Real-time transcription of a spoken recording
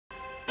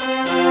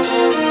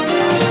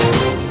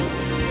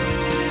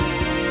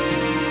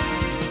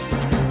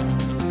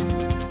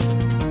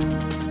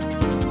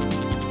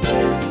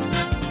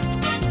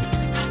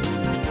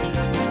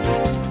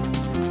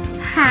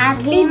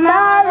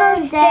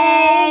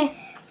Day!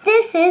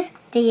 This is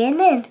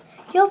DNN,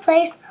 your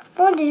place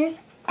for news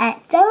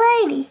at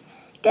Delaney.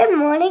 Good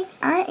morning,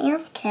 I am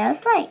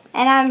Karis Wright.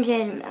 And I'm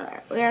Jayden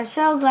Miller. We are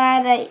so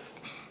glad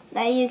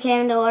that you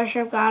came to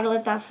worship God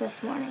with us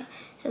this morning.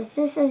 If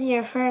this is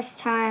your first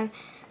time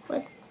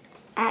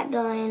at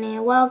Delaney,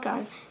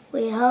 welcome.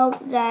 We hope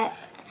that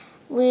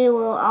we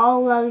will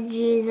all love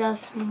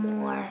Jesus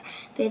more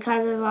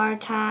because of our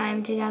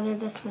time together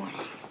this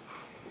morning.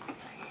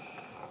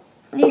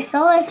 The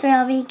service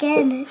will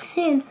begin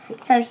soon,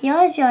 so here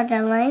is your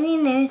Delaney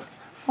News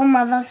for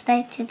Mother's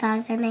Day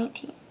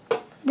 2018.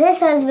 This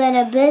has been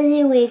a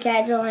busy week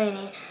at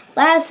Delaney.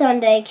 Last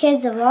Sunday,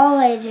 kids of all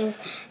ages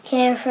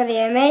came for the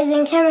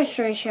amazing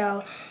chemistry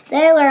show.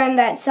 They learned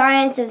that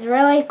science is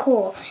really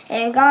cool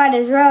and God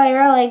is really,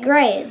 really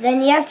great.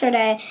 Then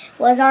yesterday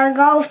was our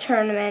golf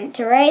tournament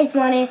to raise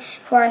money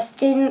for a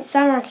student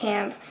summer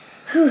camp.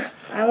 Whew,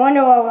 I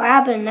wonder what will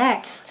happen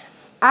next.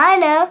 I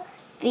know,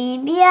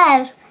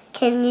 VBS.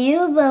 Can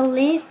you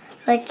believe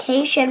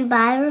Vacation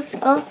Bible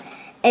School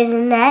is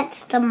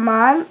next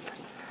month?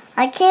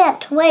 I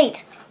can't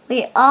wait.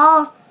 We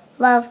all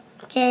love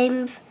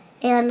games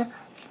and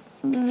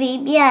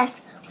VBS,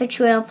 which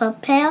will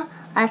prepare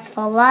us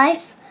for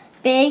life's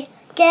big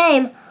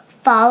game,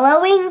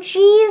 following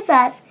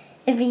Jesus.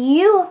 If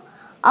you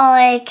are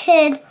a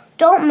kid,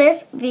 don't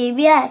miss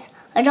VBS.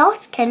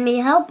 Adults can be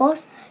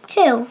helpers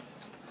too.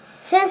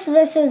 Since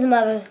this is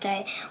Mother's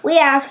Day, we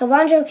asked a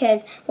bunch of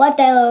kids what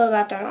they love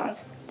about their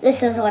moms.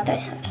 This is what they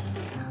said.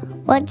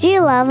 What do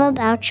you love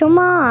about your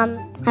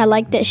mom? I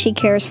like that she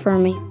cares for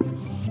me.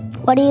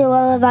 What do you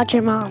love about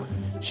your mom?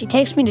 She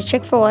takes me to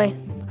Chick-fil-A.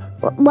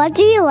 What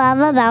do you love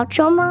about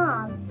your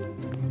mom?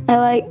 I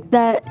like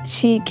that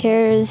she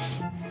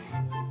cares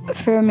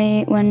for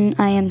me when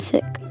I am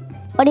sick.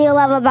 What do you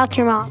love about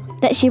your mom?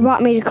 That she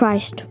brought me to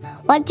Christ.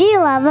 What do you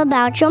love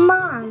about your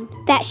mom?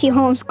 That she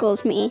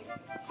homeschools me.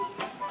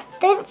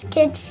 Thanks,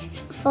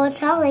 kids, for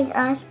telling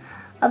us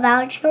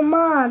about your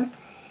mom.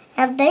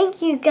 And thank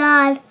you,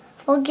 God,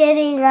 for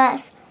getting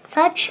us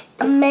such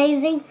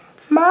amazing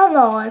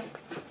mothers.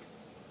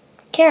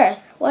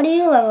 Karis, what do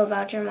you love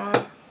about your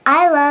mom?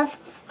 I love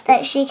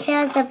that she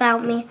cares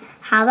about me.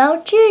 How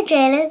about you,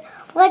 Jayden?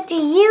 What do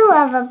you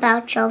love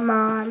about your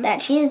mom?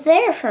 That she's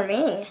there for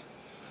me.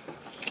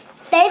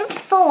 Thanks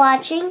for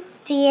watching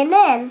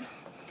DNN.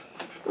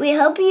 We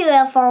hope you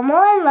will fall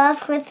more in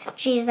love with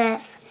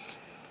Jesus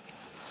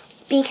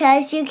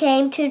because you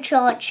came to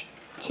church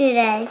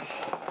today.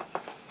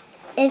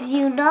 If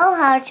you know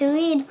how to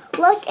read,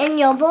 look in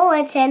your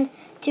bulletin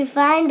to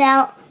find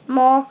out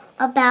more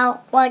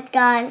about what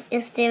God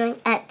is doing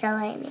at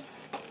Delaney.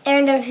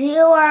 And if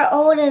you are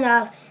old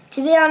enough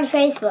to be on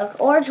Facebook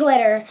or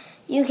Twitter,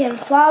 you can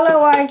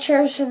follow our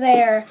church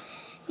there.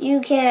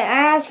 You can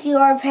ask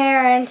your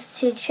parents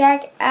to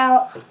check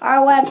out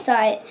our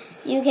website.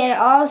 You can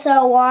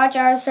also watch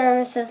our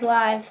services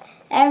live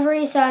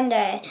every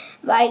Sunday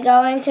by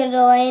going to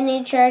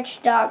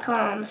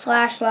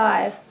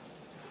DelaneyChurch.com/live.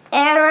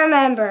 And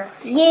remember,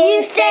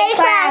 you stay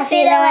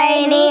classy,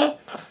 Delaney!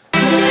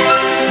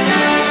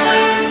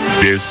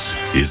 This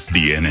is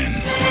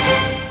DNN.